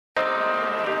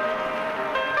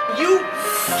You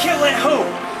killing who?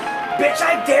 Bitch,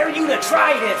 I dare you to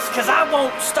try this, cause I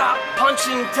won't stop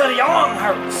punching till the arm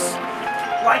hurts.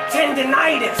 Like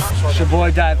tendinitis. It's your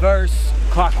boy Diverse,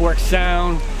 Clockwork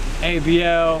Sound,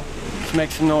 ABL. Let's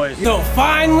make some noise. So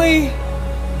finally,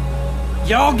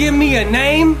 y'all give me a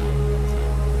name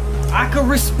I could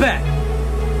respect.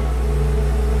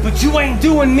 But you ain't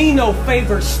doing me no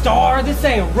favor, STARR. This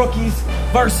ain't rookies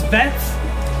versus vets.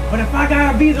 But if I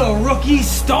gotta be the rookie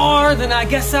STARR, then I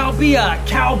guess I'll be a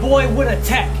cowboy with a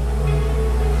tech.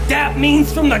 That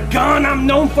means from the gun, I'm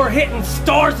known for hitting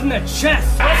stars in the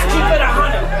chest. Let's keep it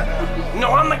 100.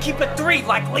 No, I'ma keep it 3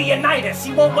 like Leonidas.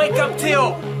 He won't wake up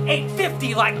till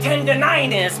 8:50 like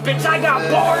tendinitis. Bitch, I got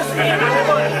bars and I'm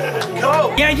funny.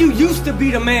 Go. Yeah, you used to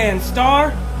be the man,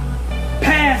 STARR.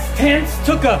 Past tense,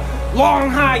 took a long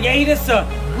hiatus,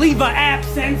 leave a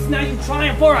absence. Now you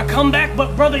trying for a comeback,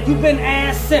 but brother, you've been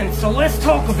ass since. So let's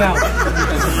talk about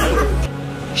it.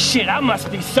 Shit, I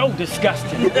must be so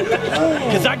disgusting.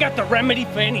 Cause I got the remedy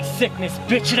for any sickness,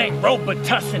 bitch. It ain't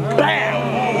Robitussin.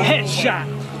 Bam! Headshot.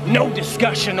 No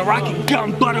discussion, or I can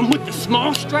gun butt him with the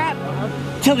small strap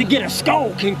till he get a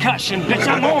skull concussion. Bitch,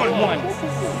 I'm on one.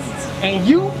 And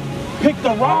you picked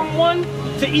the wrong one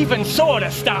to even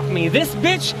sorta stop me. This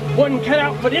bitch wasn't cut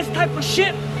out for this type of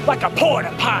shit like a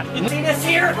porta potty. You see this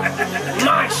here?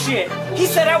 My shit. He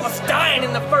said I was dying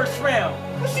in the first round.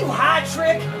 Was you high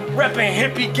trick? Reppin'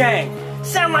 hippie gang.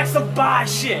 Sound like some bi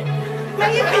shit.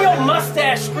 Man, you feel your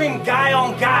mustache scream guy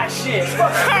on guy shit.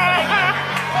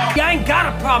 I ain't got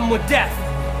a problem with death.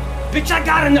 Bitch, I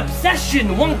got an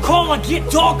obsession. One caller, get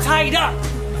dog tied up.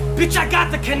 Bitch, I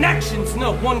got the connections.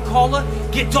 No, one caller,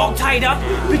 get dog tied up.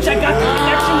 Bitch, I got the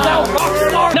connections. I'll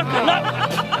rockstar. Nothing up.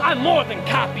 I'm more than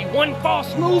copy. One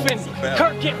false move and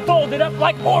Kurt get folded up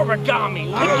like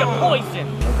origami. Pick your poison.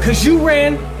 Cause you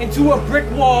ran into a brick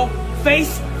wall,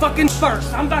 face fucking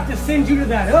first. I'm about to send you to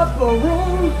that upper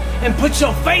room and put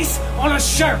your face on a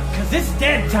shirt, cause it's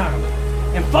dead time.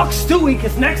 And fuck Stewie,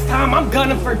 cause next time I'm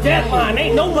gunning for deadline.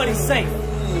 Ain't nobody safe.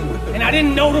 And I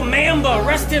didn't know the man, but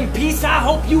rest in peace. I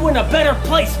hope you in a better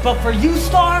place. But for you,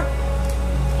 STARR,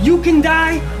 you can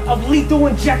die of lethal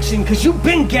injection, cause you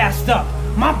been gassed up.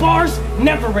 My bars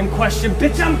never in question,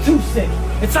 bitch, I'm too sick.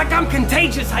 It's like I'm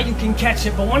contagious how you can catch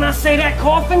it, but when I say that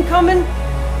coffin coming,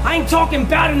 I ain't talking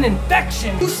about an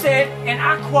infection. You said, and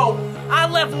I quote, I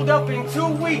leveled up in 2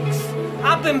 weeks.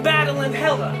 I've been battling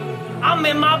hella. I'm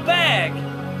in my bag.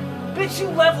 Bitch, you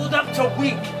leveled up to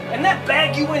weak, and that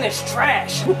bag you in is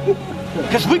trash.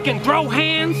 Cause we can throw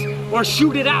hands or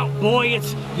shoot it out, boy,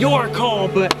 it's your call,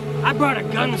 but I brought a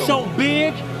gun so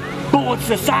big, bullets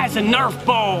the size of Nerf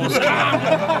balls.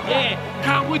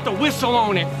 Come with the whistle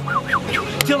on it.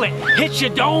 Till it hits your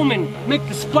dome and make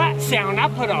the splat sound. I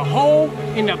put a hole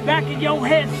in the back of your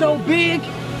head so big,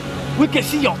 we can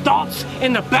see your thoughts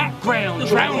in the background,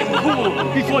 drowning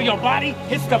cool. Before your body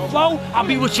hits the flow, I'll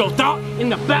be with your thought in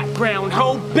the background.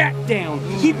 Hold back down.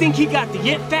 He think he got the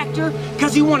it factor,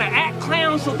 cause he wanna act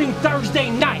clown, so think Thursday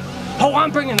night. Oh,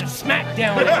 I'm bringing the smack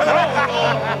down.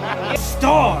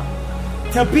 STARR,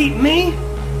 to beat me,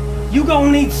 you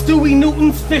gon' need Stewie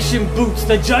Newton's fishing boots.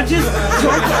 The judges,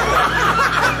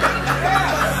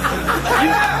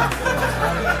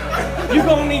 you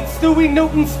gon' need Stewie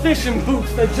Newton's fishing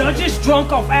boots. The judges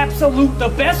drunk off Absolute, the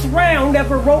best round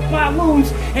ever wrote by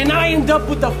loons, and I end up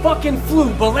with the fucking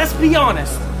flu. But let's be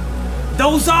honest,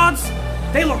 those odds,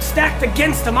 they look stacked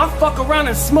against him. I fuck around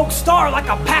and smoke STARR like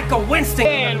a pack of Winston.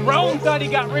 And Rome thought he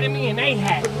got rid of me and they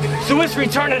had. So it's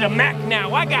return to the Mac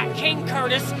now. I got King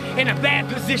Curtis in a bad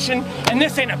position, and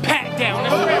this ain't a pat down.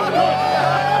 It's round one.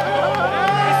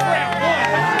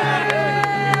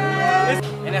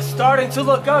 And it's starting to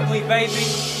look ugly, baby.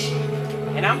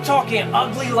 And I'm talking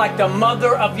ugly like the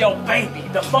mother of your baby.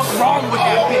 The fuck wrong with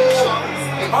that bitch?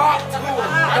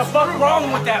 The fuck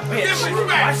wrong with that bitch?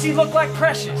 Why she look like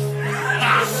Precious?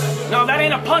 No, that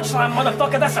ain't a punchline,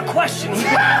 motherfucker, that's a question.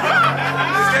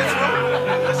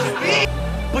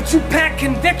 But you pack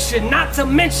conviction, not to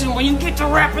mention when you get to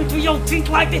rapping through your teeth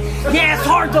like that. Yeah, it's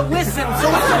hard to listen,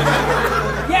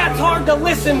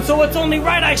 so it's only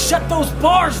right I shut those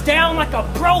bars down like a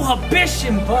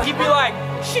prohibition, but he'd be like,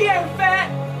 she ain't fat,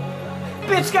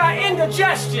 bitch got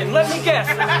indigestion, let me guess.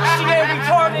 She ain't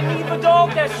retarded neither,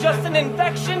 dog, that's just an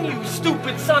infection, you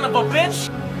stupid son of a bitch.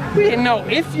 We didn't know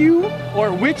if you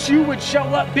or which you would show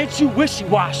up, bitch, you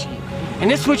wishy-washy. And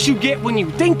this what you get when you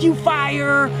think you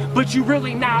fire, but you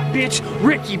really not, bitch,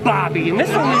 Ricky Bobby. And this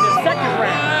only the second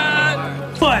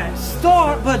round.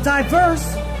 But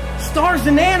Diverse, STARR's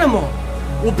an animal.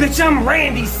 Well, bitch, I'm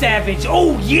Randy Savage.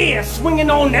 Oh, yeah, swinging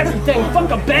on everything. Fuck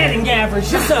a batting average.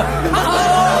 Just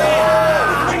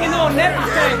swinging on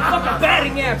everything.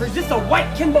 average. This a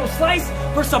white Kimbo Slice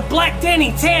versus a black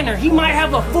Danny Tanner. He might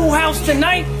have a full house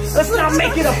tonight. Let's not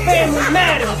make it a family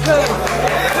matter.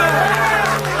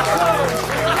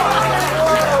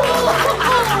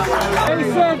 They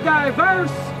said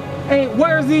diverse ain't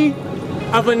worthy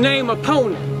of a name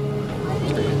opponent.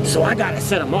 So I gotta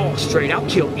set them all straight. I'll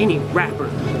kill any rapper.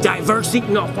 Diverse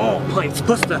eating off all plates,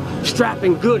 plus the strap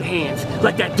in good hands,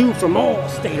 like that dude from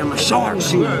Allstate. I'm a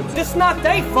sharpshooter. This not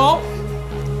their fault.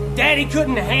 Daddy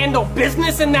couldn't handle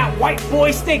business and that white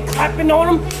boy stayed clapping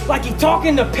on him like he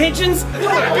talking to pigeons. You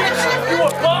a bitch, you a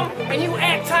bum, and you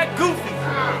act type goofy.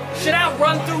 Should I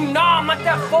run through NOM like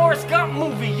that Forrest Gump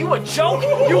movie? You a joke?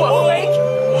 You a fake?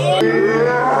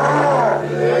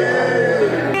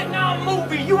 Vietnam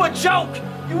movie, you a joke?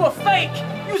 You a fake?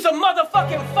 You's a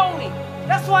motherfucking phony.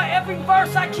 That's why every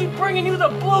verse I keep bringing you the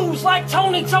blues like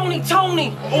Tony, Tony,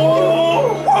 Tony.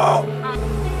 Oh.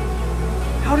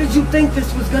 How did you think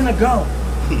this was gonna go?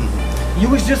 You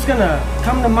was just gonna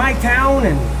come to my town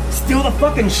and steal the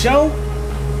fucking show?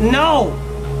 No.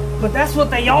 But that's what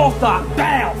they all thought.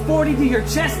 Bow, 40 to your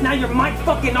chest, now you're my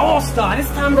fucking all-star. It's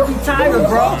time to retire,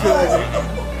 bro.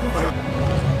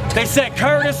 They said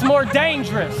Curtis more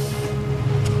dangerous.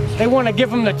 They want to give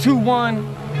him the 2-1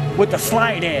 with the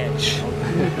slight edge.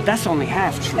 But that's only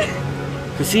half true.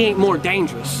 Because he ain't more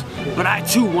dangerous. But I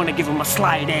too want to give him a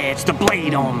slight edge, the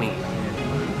blade on me.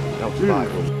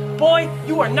 Boy,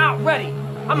 you are not ready.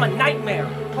 I'm a nightmare.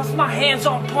 Plus my hands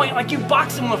on point like you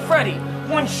boxing with Freddy.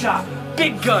 One shot,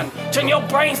 big gun, turn your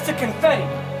brains to confetti.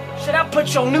 Should I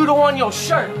put your noodle on your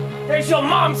shirt? There's your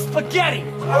mom's spaghetti.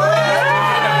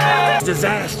 It's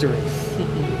disastrous.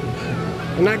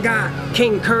 And I got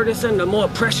King Curtis under more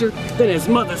pressure than his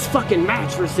mother's fucking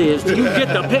mattress is. Do you get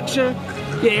the picture?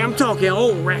 Yeah, I'm talking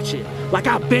old ratchet, like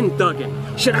I've been thugging.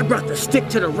 Shit, I brought the stick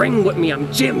to the ring with me,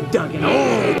 I'm Jim Duggan.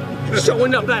 Oh,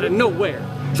 showing up out of nowhere,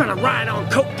 trying to ride on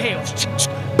coattails.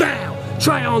 Bow,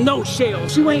 try on those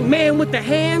shells. You ain't man with the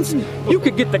hands, you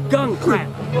could get the gun clap.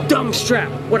 Dumb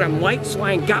strap, what I'm white so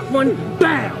I ain't got one?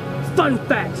 Bow, fun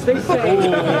facts, they say.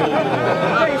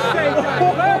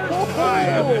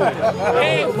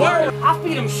 Hey, word, I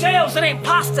feed them shells, it ain't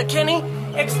pasta, Kenny.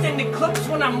 Extended clips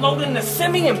when I'm loading the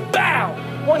semi and bow.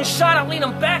 One shot, I lean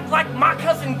him back like my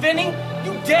cousin Vinny.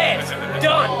 You dead,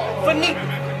 done, finito.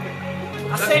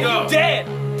 I said you dead,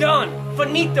 done,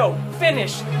 finito,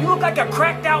 finish. You look like a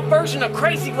cracked out version of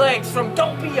Crazy Legs from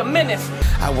Don't Be a Menace.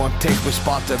 I won't take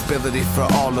responsibility for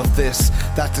all of this.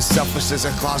 That's as selfish as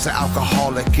a closet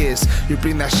alcoholic is. You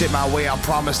bring that shit my way, I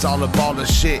promise I'll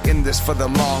abolish shit. In this for the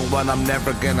long run, I'm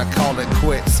never gonna call it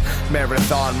quits.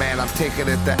 Marathon man, I'm taking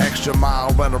it the extra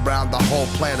mile. Run around the whole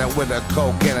planet with a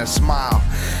coke and a smile.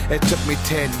 It took me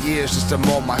 10 years just to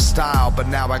mold my style, but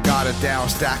now I got it down,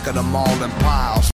 stacking them all in piles.